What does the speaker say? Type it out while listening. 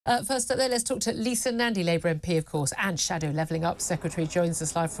First up there, let's talk to Lisa Nandy, Labour MP, of course, and Shadow Levelling Up Secretary, joins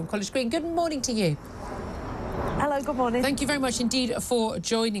us live from College Green. Good morning to you. Hello, good morning. Thank you very much indeed for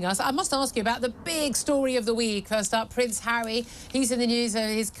joining us. I must ask you about the big story of the week. First up, Prince Harry. He's in the news,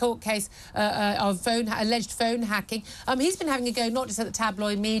 his court case of alleged phone hacking. He's been having a go not just at the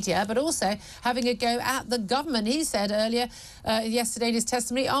tabloid media, but also having a go at the government. He said earlier, yesterday in his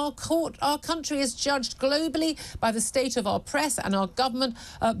testimony, our country is judged globally by the state of our press and our government,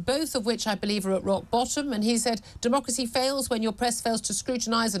 both of which I believe are at rock bottom. And he said, democracy fails when your press fails to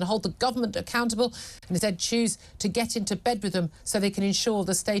scrutinise and hold the government accountable. And he said, choose to get into bed with them so they can ensure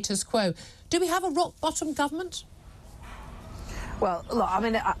the status quo. Do we have a rock-bottom government? Well, look, I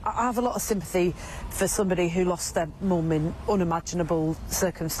mean, I have a lot of sympathy for somebody who lost their mum in unimaginable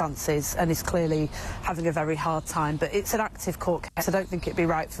circumstances and is clearly having a very hard time. But it's an active court case. I don't think it'd be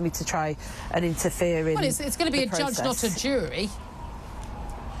right for me to try and interfere in. Well, it's going to be a process. Judge, not a jury.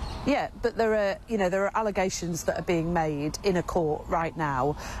 Yeah, but there are allegations that are being made in a court right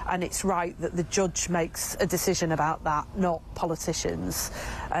now, and it's right that the judge makes a decision about that, not politicians.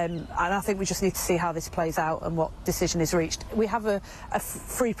 And I think we just need to see how this plays out and what decision is reached. We have a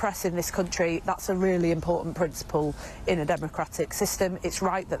free press in this country. That's a really important principle in a democratic system. It's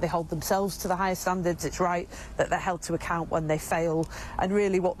right that they hold themselves to the highest standards. It's right that they're held to account when they fail. And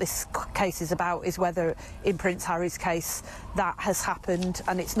really what this case is about is whether, in Prince Harry's case, that has happened,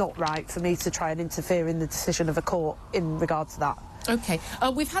 and it's not right for me to try and interfere in the decision of a court in regard to that. OK.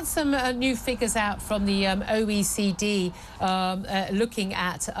 We've had some new figures out from the OECD looking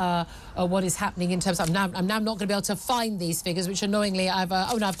at what is happening in terms of... I'm now not going to be able to find these figures, which annoyingly I've...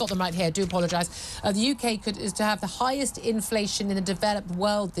 oh, no, I've got them right here. I do apologise. The UK is to have the highest inflation in the developed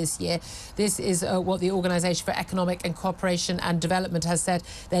world this year. This is what the Organisation for Economic and Cooperation and Development has said.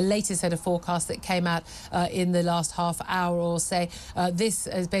 Their latest set of forecasts that came out in the last half hour or so. This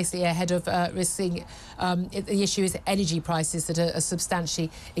is basically ahead of risking... the issue is energy prices that are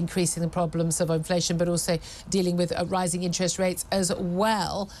substantially increasing the problems of inflation, but also dealing with rising interest rates as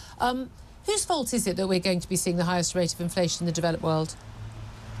well. Whose fault is it that we're going to be seeing the highest rate of inflation in the developed world?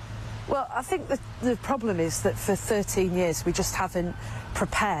 Well, I think the problem is that for 13 years we just haven't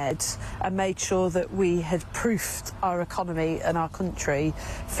prepared and made sure that we had proofed our economy and our country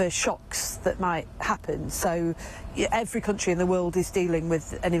for shocks that might happen. So every country in the world is dealing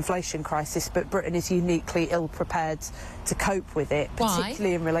with an inflation crisis, but Britain is uniquely ill-prepared to cope with it,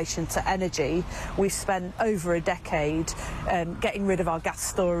 particularly in relation to energy. We've spent over a decade getting rid of our gas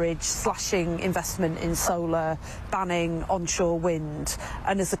storage, slashing investment in solar, banning onshore wind,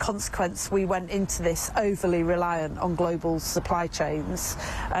 and as a consequence we went into this overly reliant on global supply chains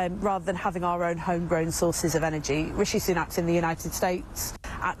rather than having our own homegrown sources of energy. Rishi Sunak's in the United States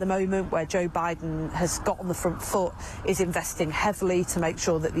at the moment, where Joe Biden has got on the front foot, is investing heavily to make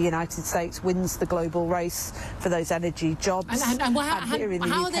sure that the United States wins the global race for those energy jobs. And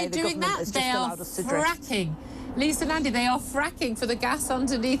how are they doing that? They are fracking. Lisa Nandy, they are fracking for the gas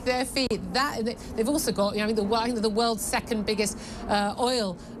underneath their feet. They've also got, the world's second biggest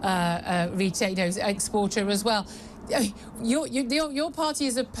oil exporter as well. Your party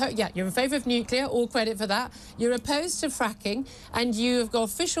is you're in favour of nuclear, all credit for that. You're opposed to fracking, and you have got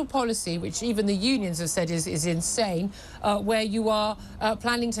official policy, which even the unions have said is insane, where you are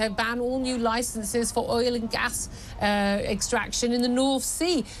planning to ban all new licences for oil and gas extraction in the North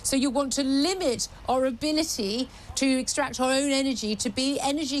Sea. So you want to limit our ability to extract our own energy, to be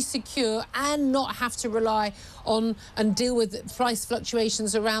energy secure and not have to rely on and deal with price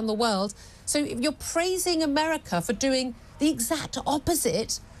fluctuations around the world. So you're praising America for doing the exact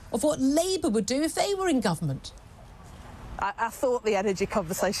opposite of what Labour would do if they were in government. I thought the energy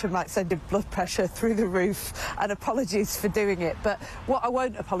conversation might send your blood pressure through the roof, and apologies for doing it. But what I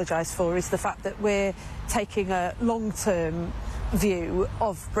won't apologise for is the fact that we're taking a long-term view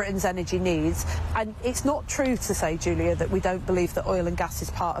of Britain's energy needs. And it's not true to say, Julia, that we don't believe that oil and gas is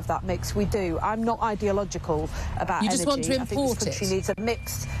part of that mix. We do. I'm not ideological about energy. You just want to import it. I think this country needs a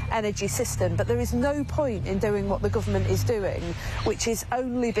mixed energy system, but there is no point in doing what the government is doing, which is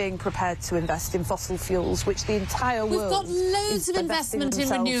only being prepared to invest in fossil fuels, which the entire world... We've got loads of investment in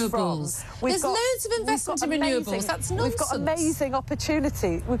renewables. There's loads of investment in renewables. That's nonsense. We've got amazing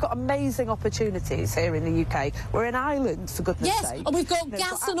opportunity. We've got amazing opportunities here in the UK. We're an island, for goodness sake. Yes, and we've got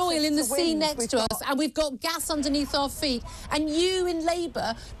gas and oil in the sea next to us, and we've got gas underneath our feet. And you in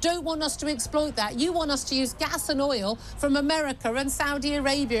Labour don't want us to exploit that. You want us to use gas and oil from America and Saudi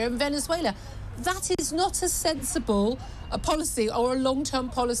Arabia and Venezuela. That is not a sensible policy or a long-term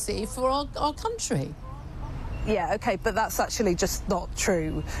policy for our country. Yeah, OK, but that's actually just not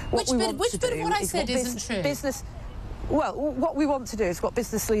true. Which bit of what I said isn't true? Well, what we want to do is what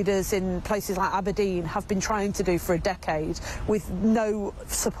business leaders in places like Aberdeen have been trying to do for a decade with no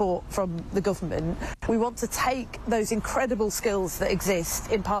support from the government. We want to take those incredible skills that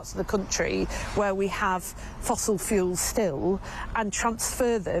exist in parts of the country where we have fossil fuels still and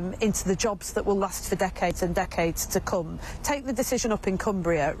transfer them into the jobs that will last for decades and decades to come. Take the decision up in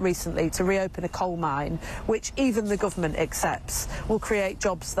Cumbria recently to reopen a coal mine, which even the government accepts will create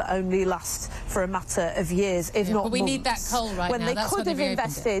jobs that only last for a matter of years, if not but we months. need that coal right when now. They That's could have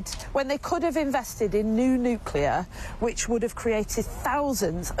invested, when they could have invested in new nuclear, which would have created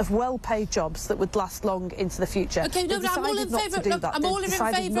thousands of well-paid jobs that would last long into the future. Okay, no, I'm all in favour. I'm all in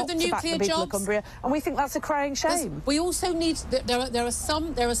favour of the nuclear jobs. Cumbria, and we think that's a crying shame. We also need. There are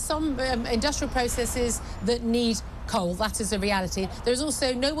some industrial processes that need coal. That is a reality. There's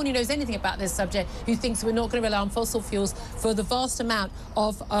also no one who knows anything about this subject who thinks we're not going to rely on fossil fuels for the vast amount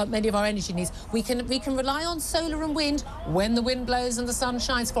of many of our energy needs. We can rely on solar and wind when the wind blows and the sun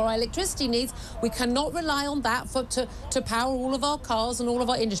shines for our electricity needs. We cannot rely on that to power all of our cars and all of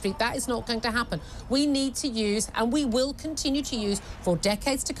our industry. That is not going to happen. We need to use, and we will continue to use for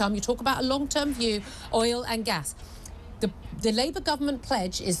decades to come. You talk about a long-term view, oil and gas. The Labour government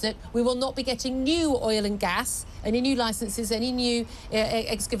pledge is that we will not be getting new oil and gas, any new licences, any new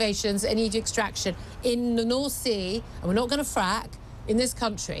excavations, any new extraction in the North Sea, and we're not going to frack in this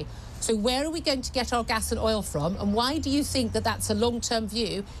country. So where are we going to get our gas and oil from, and why do you think that that's a long-term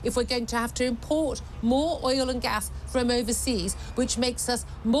view if we're going to have to import more oil and gas from overseas, which makes us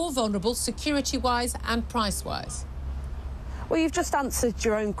more vulnerable security-wise and price-wise? Well, you've just answered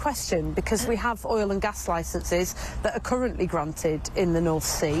your own question, because we have oil and gas licences that are currently granted in the North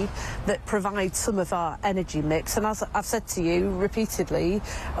Sea that provide some of our energy mix. And as I've said to you repeatedly,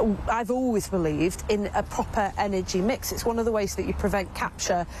 I've always believed in a proper energy mix. It's one of the ways that you prevent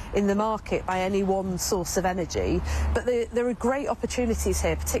capture in the market by any one source of energy. But there are great opportunities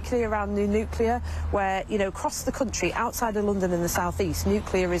here, particularly around new nuclear, where, you know, across the country, outside of London and the South East,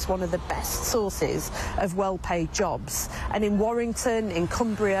 nuclear is one of the best sources of well-paid jobs. And in Warrington, in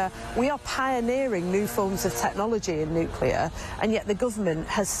Cumbria, we are pioneering new forms of technology in nuclear, and yet the government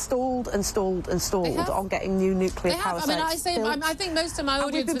has stalled and stalled and stalled on getting new nuclear power sites built. I think most of my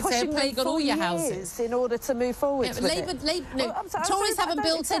audience would say plague on all your houses in order to move forward. Tories haven't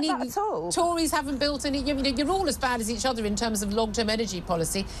built any. Tories haven't built any. You're all as bad as each other in terms of long-term energy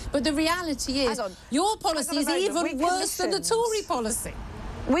policy, but the reality is your policy is even worse than the Tory policy.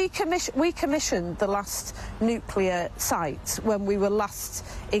 We commissioned the last nuclear site when we were last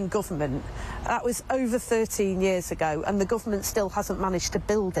in government. That was over 13 years ago, and the government still hasn't managed to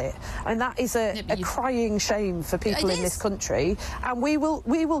build it. And that is a crying shame for people in this country. And we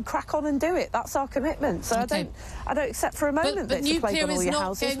will crack on and do it. That's our commitment. So I don't accept for a moment that it's a plague on all your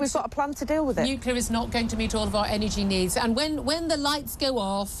houses. We've got a plan to deal with it. Nuclear is not going to meet all of our energy needs. And when the lights go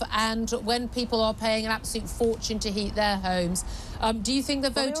off and when people are paying an absolute fortune to heat their homes, do you think the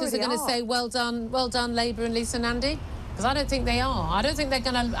voters are going to say, well done, Labour and Lisa Nandy? Because I don't think they are. I don't think they're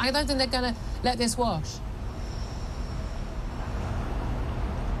going to let this wash.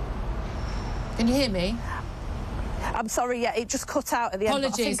 Can you hear me? I'm sorry, yeah, it just cut out at the end.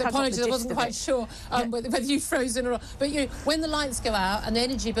 Apologies, I wasn't quite sure whether you've frozen or not. But when the lights go out and the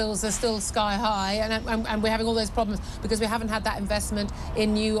energy bills are still sky high, and we're having all those problems because we haven't had that investment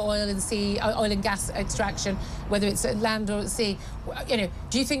in new oil and gas extraction, whether it's at land or at sea.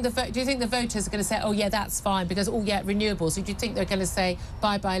 Do you think the voters are going to say, oh yeah, that's fine because renewables? Or do you think they're going to say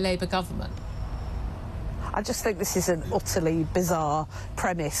bye bye Labour government? I just think this is an utterly bizarre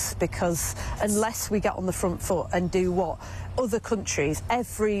premise, because unless we get on the front foot and do what other countries,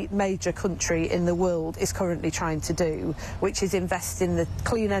 every major country in the world is currently trying to do, which is invest in the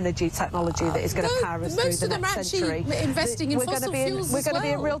clean energy technology that is going to power us through the next century. Most of them are actually investing in fossil fuels. We're going to be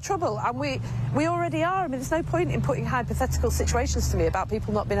in real trouble, and we already are. I mean, there's no point in putting hypothetical situations to me about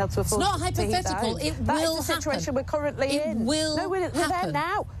people not being able to afford. It's not hypothetical. It will happen. That is the situation we're currently in. It will happen. We're there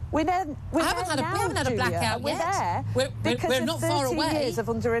now. We haven't had a blackout yet. We're there because not of far 30 away. Years of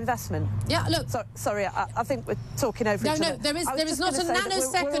underinvestment. Yeah, look. Sorry, I think we're talking over each other. There is not a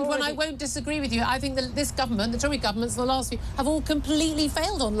nanosecond when I won't disagree with you. I think that this government, the Tory governments, the last few, have all completely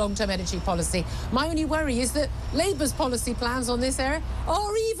failed on long-term energy policy. My only worry is that Labour's policy plans on this area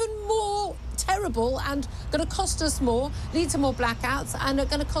are even more terrible and going to cost us more, lead to more blackouts, and are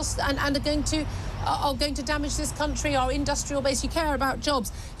going to cost and are going to damage this country, our industrial base. You care about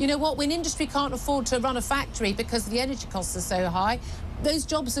jobs. You know what? When industry can't afford to run a factory because the energy costs are so high, those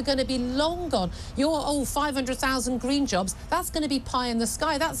jobs are going to be long gone. Your 500,000 green jobs, that's going to be pie in the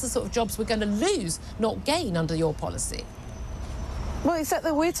sky. That's the sort of jobs we're going to lose, not gain, under your policy. Well, except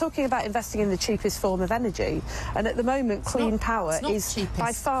that we're talking about investing in the cheapest form of energy, and at the moment, clean power is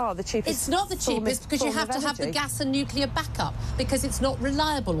by far the cheapest. It's not the cheapest because you have to have the gas and nuclear backup because it's not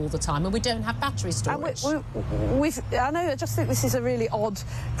reliable all the time, and we don't have battery storage. I just think this is a really odd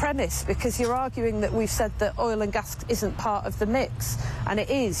premise because you're arguing that we've said that oil and gas isn't part of the mix, and it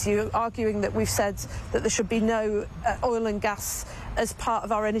is. You're arguing that we've said that there should be no oil and gas as part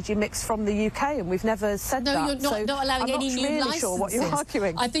of our energy mix from the UK, and we've never said that. No, you're not allowing any new licenses. I'm not really sure what you're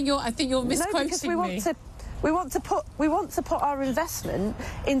arguing. I think you're misquoting no, because we want to put our investment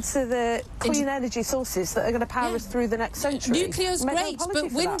into the clean energy sources that are going to power us through the next century. Nuclear's great,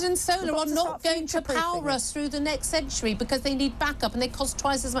 but wind and solar are not going to power us through the next century because they need backup and they cost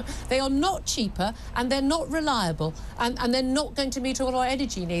twice as much. They are not cheaper and they're not reliable and they're not going to meet all our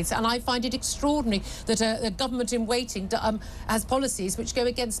energy needs. And I find it extraordinary that a government in waiting has policies which go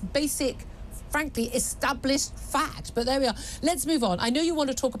against basic, frankly, established fact. But there we are. Let's move on. I know you want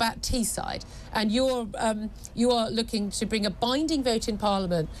to talk about Teesside, and you are looking to bring a binding vote in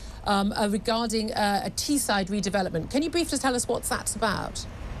Parliament regarding a Teesside redevelopment. Can you briefly tell us what that's about?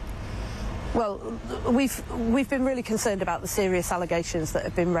 Well, we've been really concerned about the serious allegations that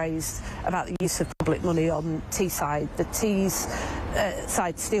have been raised about the use of public money on Teesside. The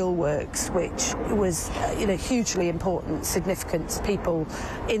Teesside Steelworks, which was hugely important, significant to people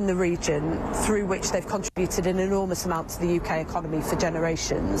in the region, through which they've contributed an enormous amount to the UK economy for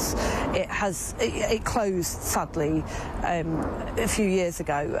generations. It closed sadly a few years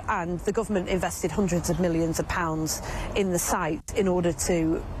ago, and the government invested hundreds of millions of pounds in the site in order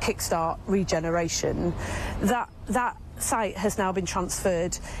to kickstart regeneration. That site has now been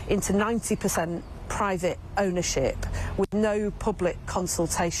transferred into 90% private ownership with no public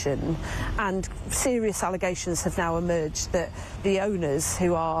consultation, and serious allegations have now emerged that the owners,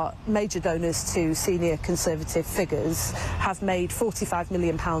 who are major donors to senior Conservative figures, have made £45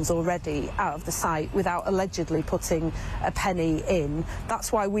 million already out of the site without allegedly putting a penny in.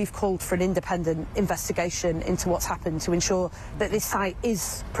 That's why we've called for an independent investigation into what's happened to ensure that this site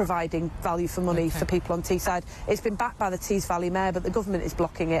is providing value for money for people on Teesside. It's been backed by the Tees Valley Mayor, but the government is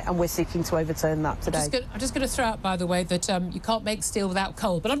blocking it, and we're seeking to overturn that today. I'm just going to throw out, by the way, that you can't make steel without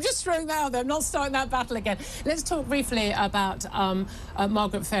coal, but I'm just throwing that out there. I'm not starting that battle again. Let's talk briefly about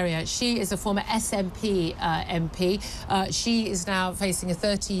Margaret Ferrier. She is a former SNP MP. She is now facing a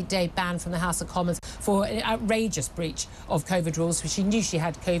 30-day ban from the House of Commons for an outrageous breach of COVID rules. She knew she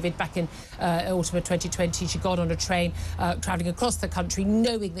had COVID back in autumn of 2020. She got on a train travelling across the country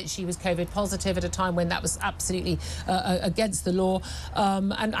knowing that she was COVID positive at a time when that was absolutely against the law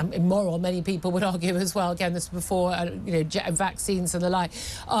and immoral, many people would argue as well. Again, this was before vaccines and the like.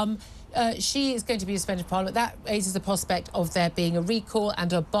 She is going to be suspended from Parliament. That raises the prospect of there being a recall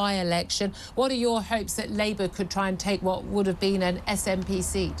and a by-election. What are your hopes that Labour could try and take what would have been an SNP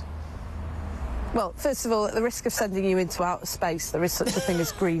seat? Well, first of all, at the risk of sending you into outer space, there is such a thing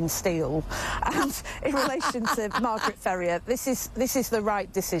as green steel. And in relation to Margaret Ferrier, this is the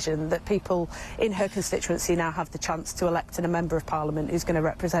right decision, that people in her constituency now have the chance to elect a member of Parliament who's going to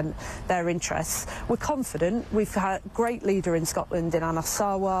represent their interests. We're confident. We've had a great leader in Scotland in Anas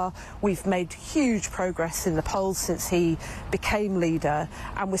Sarwar. We've made huge progress in the polls since he became leader,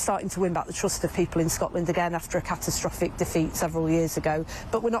 and we're starting to win back the trust of people in Scotland again after a catastrophic defeat several years ago.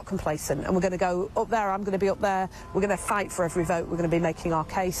 But we're not complacent, and we're going to go up there. I'm going to be up there. We're going to fight for every vote. We're going to be making our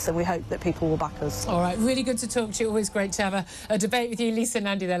case, and we hope that people will back us. All right, really good to talk to you. Always great to have a debate with you. Lisa and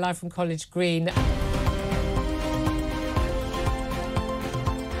Nandy, they're live from College Green.